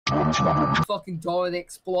Fucking Dora the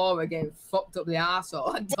Explorer getting fucked up the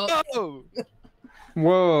arsehole. Whoa!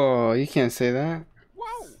 Whoa, you can't say that.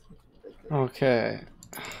 Wow! Okay.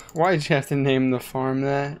 Why'd you have to name the farm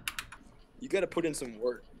that? You gotta put in some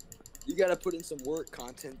work. You gotta put in some work,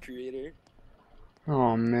 content creator.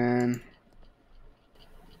 Oh man.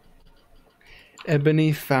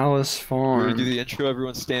 Ebony Phallus We're gonna Farm. do the intro,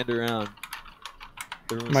 everyone stand around.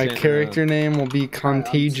 Everyone My stand character around. name will be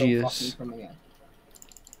Contagious.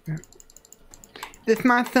 This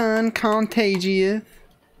my son, Contagious.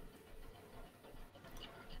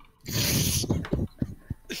 You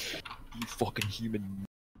fucking human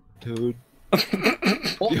toad.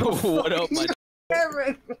 What Yo, the fuck what up, is my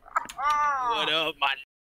Eric? What up, my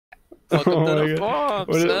Welcome Oh to my the God. farm,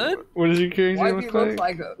 What, son. what does your character Why do you look look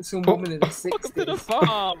like? like some woman in the Welcome to the 60s?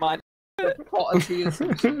 farm, my Pot of tea or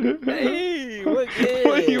some shit. Hey, what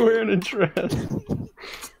Why are you good? wearing a dress?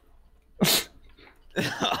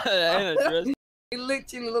 And a dress. It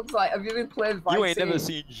literally looks like, have you ever played Vice You ain't City? never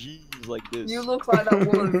seen jeans like this. You look like that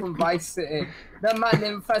woman from Vice City. That man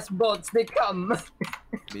named Fast Boats, they come.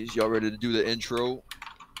 Means y'all ready to do the intro?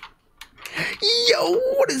 Yo,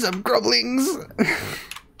 what is up, Grublings?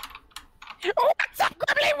 What's up,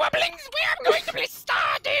 Grubbly Wobblings? We are going to play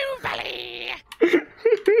Stardew Valley!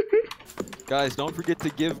 Guys, don't forget to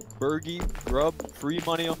give Bergie Grub free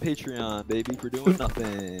money on Patreon, baby, for doing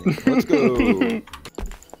nothing. Let's go.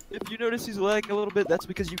 If you notice he's lagging a little bit, that's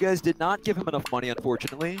because you guys did not give him enough money,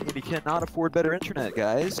 unfortunately, and he cannot afford better internet,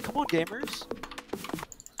 guys. Come on, gamers.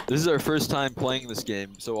 This is our first time playing this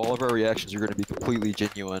game, so all of our reactions are going to be completely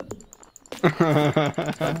genuine.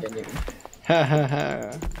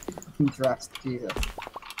 Dressed, Jesus.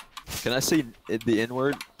 Can I say the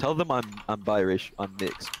N-word? Tell them I'm biracial. I'm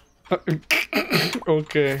mixed.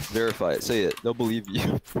 Okay. Verify it. Say it. They'll believe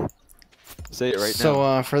you. Say it right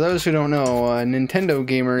now. So, for those who don't know, Nintendo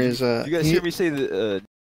Gamer is You guys hear me say the?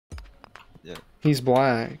 He's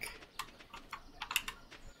black.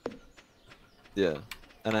 Yeah.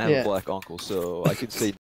 And I have a black uncle, so I could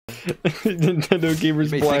say. Nintendo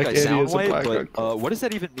Gamer's You may black think I and he sound has a white, black but uncle. what does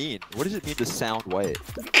that even mean? What does it mean to sound white?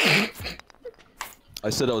 I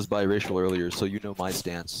said I was biracial earlier, so you know my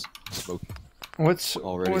stance. Smoking. What's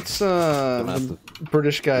already. the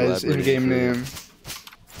British guy's elaborate in-game any name?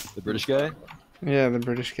 The British guy? Yeah, the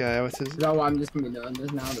British guy. What's his? Is that what I'm just gonna be known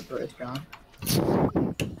as now, the British guy?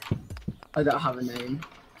 I don't have a name.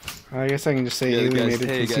 I guess I can just say Yeah, guys, alienated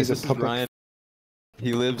hey since guys, he's this a is public. Ryan.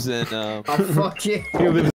 He lives in. Oh, fuck you. He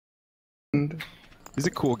lives He's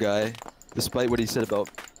a cool guy, despite what he said about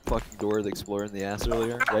fucking Dora the Explorer in the ass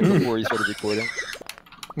earlier, right before he started recording.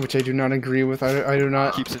 which I do not agree with. I do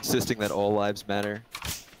not. Keeps insisting that all lives matter.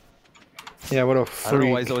 Yeah, what a I don't know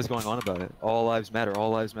why he's freak. always going on about it. All lives matter.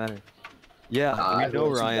 All lives matter. Yeah, we know,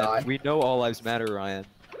 everyone should die. Ryan. We know all lives matter, Ryan.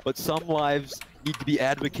 But some lives need to be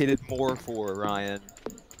advocated more for, Ryan.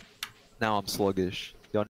 Now I'm sluggish.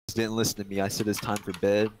 Y'all didn't listen to me. I said it's time for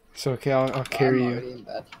bed. It's okay. I'll carry I'm you. already in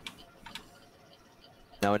bed.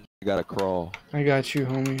 Now I gotta crawl. I got you,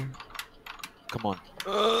 homie. Come on.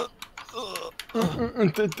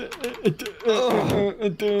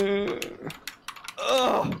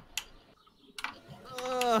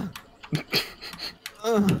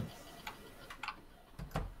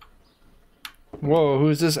 Whoa,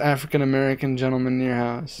 who's this African American gentleman in your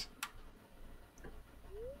house?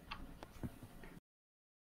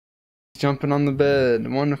 Jumping on the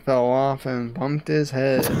bed. One fell off and bumped his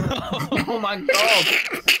head. Oh my god!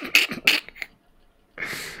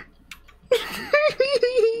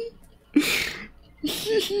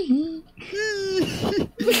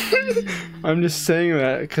 I'm just saying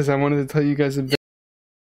that because I wanted to tell you guys a bit.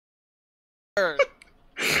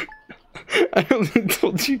 I only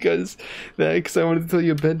told you guys that because I wanted to tell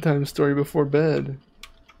you a bedtime story before bed.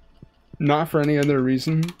 Not for any other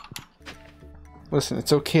reason. Listen,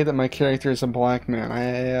 it's okay that my character is a black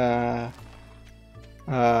man.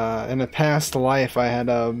 In a past life, I had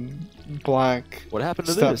a black What happened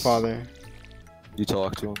to stepfather. this? You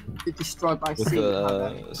talked to him Get destroyed by with sea.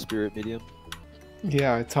 a spirit medium.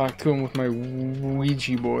 Yeah, I talked to him with my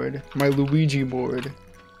Ouija board. My Luigi board.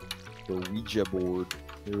 The Ouija board.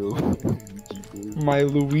 Ouija board. My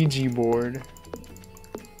Luigi board.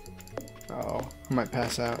 Uh-oh, I might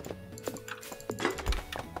pass out.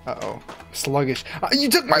 Uh-oh. Sluggish. You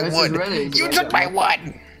took my This is wood! really You good. took my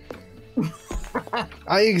wood!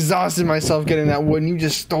 I exhausted myself getting that wood and you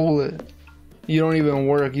just stole it. You don't even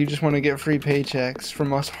work. You just want to get free paychecks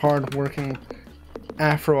from us hard-working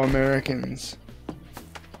Afro-Americans.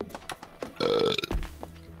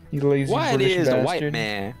 You lazy Why it British is bastard. a white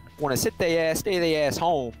man wanna sit their ass, stay their ass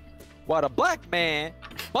home, while the black man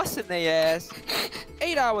busting their ass,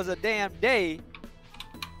 8 hours a damn day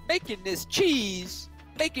making this cheese,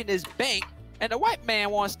 making this bank, and the white man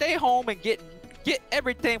want to stay home and get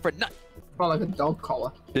everything for nothing. Probably like a dog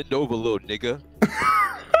collar. Bend over, little nigga.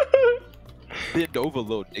 Bend over,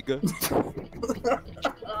 little nigga.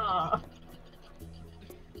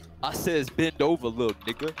 I says bend over, little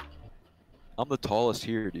nigga. I'm the tallest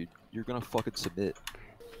here, dude. You're gonna fucking submit.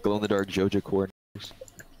 Glow in the dark JoJo coordinators.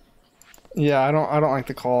 Yeah, I don't like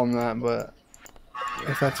to call him that, but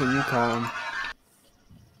if that's what you call him.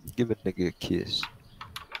 Give a nigga a kiss.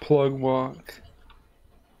 Plug walk.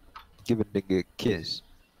 Give a nigga a kiss.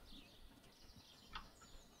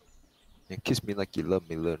 And kiss me like you love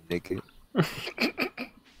me, little nigga.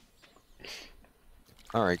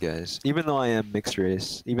 Alright guys, even though I am mixed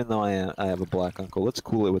race, even though I have a black uncle, let's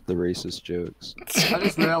cool it with the racist jokes. I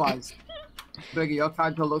just realized, Biggie, your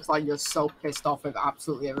character looks like you're so pissed off with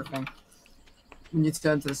absolutely everything. When you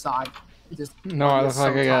turn to the side, you just No, I look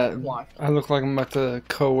like why? I look like I'm about to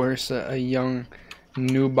coerce a young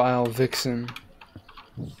nubile vixen.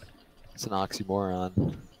 It's an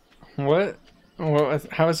oxymoron. What?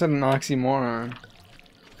 How is that an oxymoron?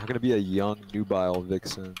 I'm gonna be a young nubile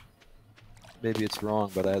vixen. Maybe it's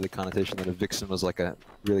wrong, but I had the connotation that a vixen was like a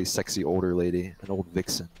really sexy older lady, an old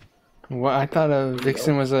vixen. What? I thought a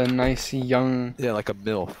vixen was a nice young... Yeah, like a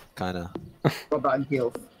MILF, kinda. What about a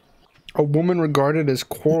gilf? A woman regarded as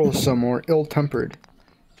quarrelsome or ill-tempered.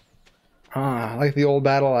 Ah, like the old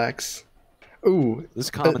battle axe. Ooh.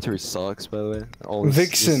 This commentary sucks, by the way. All this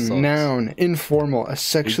Vixen, sucks. noun, informal, a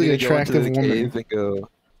sexually attractive woman.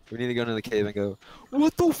 We need to go into the cave and go,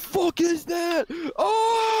 what the fuck is that?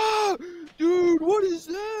 Oh! Dude, what is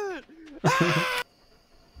that? Ah!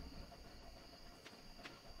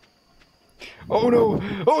 Oh no!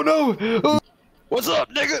 Oh no! Oh. What's up,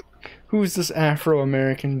 nigga? Who's this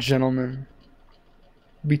Afro-American gentleman?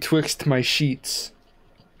 Betwixt my sheets.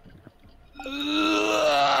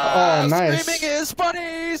 Oh, nice. Screaming is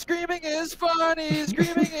funny! Screaming is funny!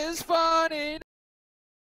 Screaming is funny!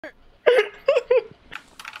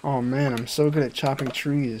 Oh man, I'm so good at chopping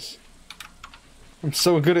trees. I'm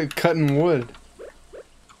so good at cutting wood.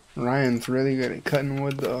 Ryan's really good at cutting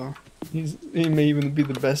wood though. He may even be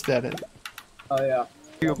the best at it. Oh yeah. What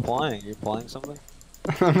are you implying? You implying something?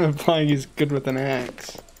 I'm implying he's good with an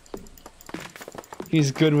axe.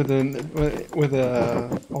 He's good with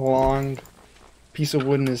a long piece of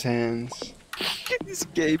wood in his hands. This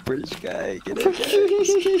gay British guy. Get it, guys.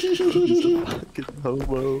 He's a fucking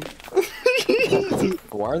homo.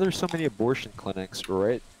 Why are there so many abortion clinics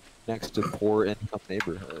right next to poor income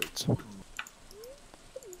neighborhoods?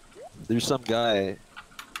 There's some guy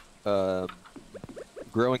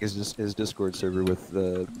growing his Discord server with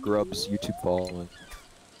Grub's YouTube following.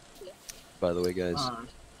 By the way, guys,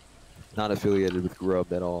 not affiliated with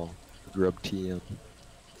Grub at all. Grub TM.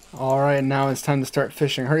 Alright, now it's time to start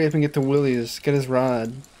fishing. Hurry up and get to Willie's. Get his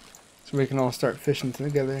rod. So we can all start fishing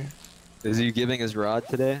together. Is he giving his rod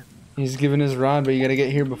today? He's giving his rod, but you gotta get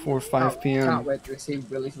here before 5 p.m. Can't wait to receive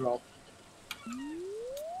Willie's roll.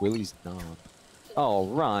 Willie's not. Oh,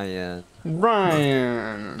 Ryan.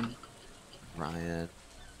 Ryan! Ryan.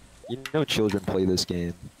 You know children play this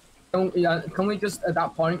game. Can we just, at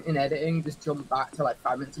that point in editing, just jump back to like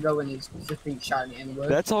 5 minutes ago when he's just being shouting N-word?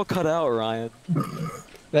 That's all cut out, Ryan.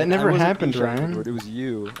 That never I wasn't happened, shouting Ryan. N-word, it was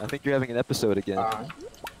you. I think you're having an episode again.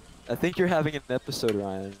 I think you're having an episode,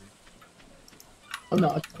 Ryan. Oh,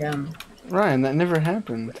 not again. Ryan, that never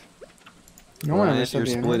happened. No one Ryan, ever said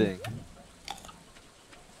you're the splitting.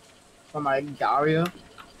 From my Gario.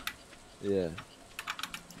 Yeah.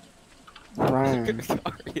 Ryan.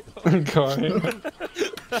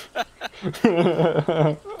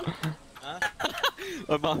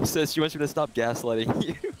 My mom says she wants me to stop gaslighting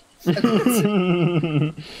you.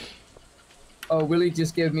 Oh, Willie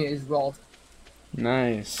just gave me his rod.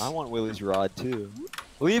 Nice. I want Willie's rod too.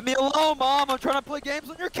 Leave me alone, Mom! I'm trying to play games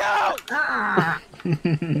on your couch!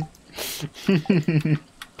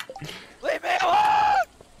 Leave me alone!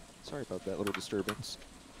 Sorry about that little disturbance.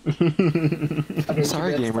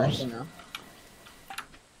 Sorry, gamers.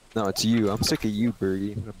 No, it's you. I'm sick of you,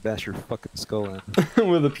 Bergie. I'm gonna bash your fucking skull in.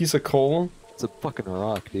 With a piece of coal? It's a fucking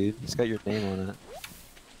rock, dude. It's got your name on it.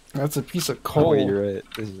 That's a piece of Oh, coal. wait, you're right.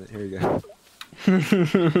 This is it. Here you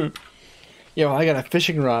go. Yo, I got a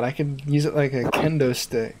fishing rod. I could use it like a kendo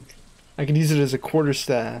stick. I could use it as a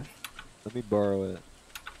quarterstaff. Let me borrow it.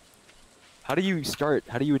 How do you start?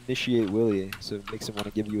 How do you initiate Willie so it makes him want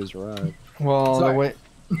to give you his rod? Well, Sorry. the way...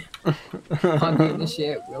 How do you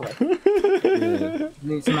initiate Willie? Yeah.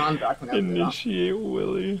 Need some hand back and Initiate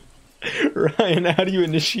Willie. Ryan, how do you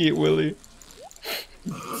initiate Willie?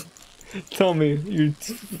 Tell me your You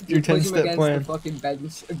push him 10-step against plan. the fucking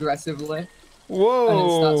bench aggressively.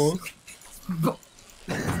 Whoa! And it starts...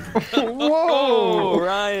 Oh, Whoa!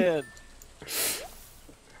 Ryan.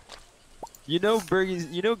 You know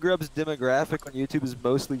Grub's demographic on YouTube is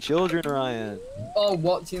mostly children, Ryan. Oh,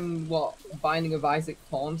 watching what? Binding of Isaac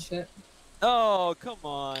porn shit? Oh, come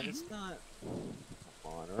on. It's not.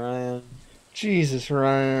 Come on, Ryan. Jesus, These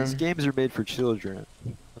Ryan. games are made for children.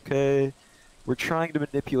 Okay? We're trying to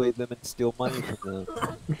manipulate them and steal money from them.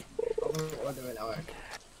 What do we know?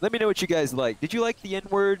 Let me know what you guys like. Did you like the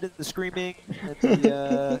N-word and the screaming and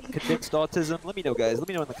the condensed autism? Let me know, guys. Let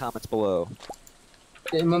me know in the comments below.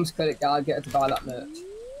 Get your mum's credit card, get her to buy that merch.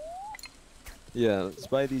 Yeah, let's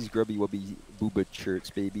buy these grubby wubby booba shirts,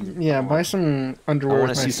 baby. Yeah, Come buy on. some I underwear want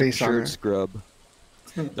with to my see some face on shirts, it. Grub.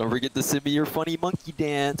 Don't forget to send me your funny monkey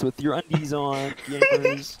dance with your undies on,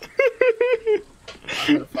 gamers.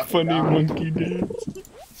 Funny monkey dance.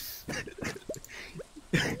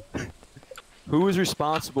 Who was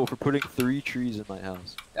responsible for putting 3 trees in my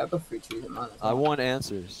house? Yeah, I've got 3 trees in mine. I want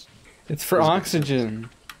answers. It's for oxygen.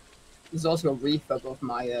 There's also a reef above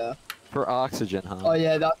my, For oxygen, huh? Oh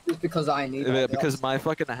yeah, that's just because I need Yeah, it. because my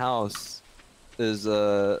fucking house is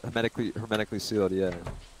hermetically sealed. Yeah,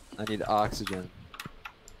 I need oxygen.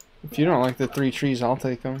 If you don't like the 3 trees, I'll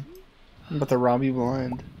take them. But the rob you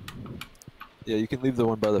blind. Yeah, you can leave the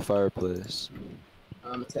one by the fireplace.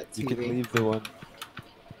 It's at You can TV. leave the one.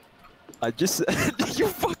 I just you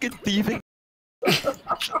fucking thieving.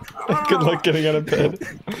 Good luck getting out of bed.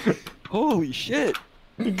 Holy shit!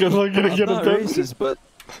 Good luck getting I'm out not of bed. racist, but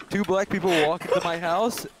 2 black people walk into my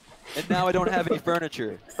house, and now I don't have any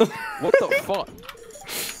furniture. What the fuck?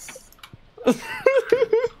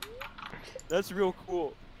 That's real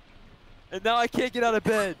cool. And now I can't get out of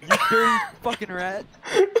bed. You dirty fucking rat.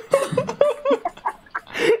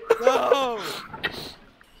 No.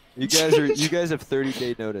 You guys have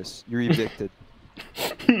 30-day notice. You're evicted.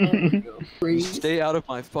 Freeze. Stay out of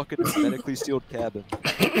my fucking hermetically sealed cabin.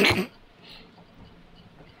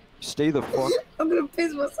 Stay the fuck. I'm gonna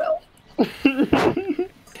piss myself.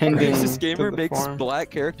 Tending Racist to gamer the makes farm. black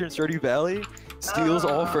character in Stardew Valley, steals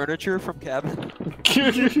all furniture from cabin.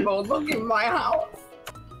 Oh, look in my house.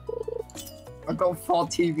 I got 4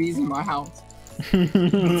 TVs in my house.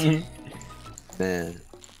 Man,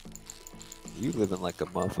 you living like a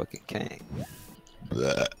motherfucking king.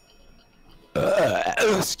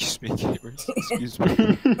 Excuse me, gamers. Excuse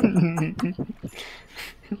me.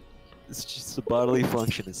 It's just a bodily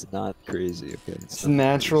function. It's not crazy, okay? It's a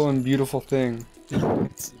natural and beautiful thing.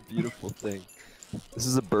 It's a beautiful thing. This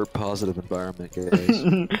is a burp-positive environment, guys.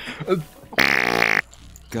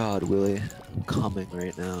 God, Willie, I'm coming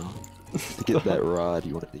right now to get that rod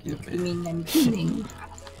you wanted to give me. I'm kidding.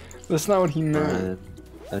 That's not what he meant.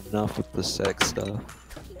 Brian, enough with the sex stuff.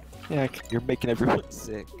 Yeah, You're making everyone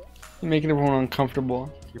sick. you're making everyone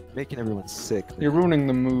uncomfortable. You're making everyone sick, man. You're ruining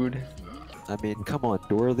the mood. I mean, come on,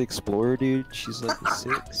 Dora the Explorer, dude. She's like a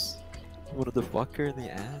 6. You wanted to fuck her in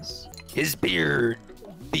the ass? His beard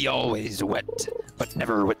be always wet, but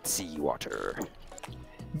never with seawater.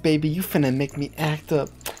 Baby, you finna make me act up.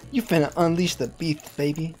 You finna unleash the beast,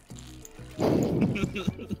 baby.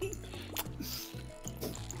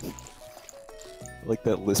 Like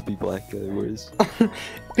that lispy black guy wears.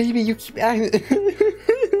 Baby, you keep acting.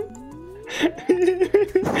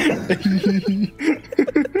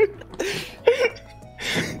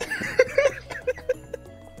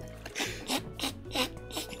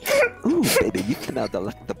 Ooh, baby, you came out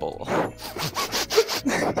delectable.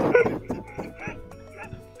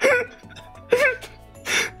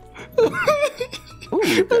 Ooh,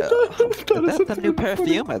 is that the new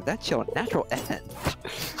perfume? Or that's your natural essence?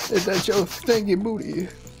 Is that your stinky booty?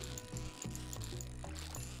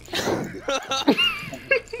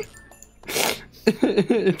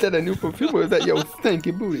 Is that a new perfume or is that your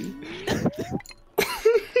stinky booty?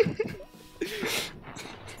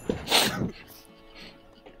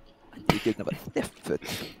 Taking of a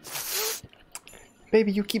sniff.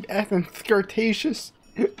 Baby, you keep acting flirtatious.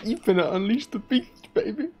 You finna unleash the beast,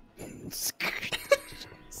 baby.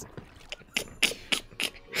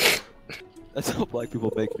 That's how black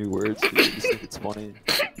people make new words. Dude. They just think it's funny.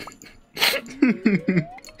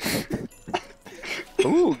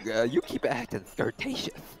 Ooh, you keep acting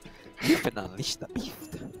flirtatious. You finna unleash the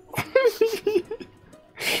beast.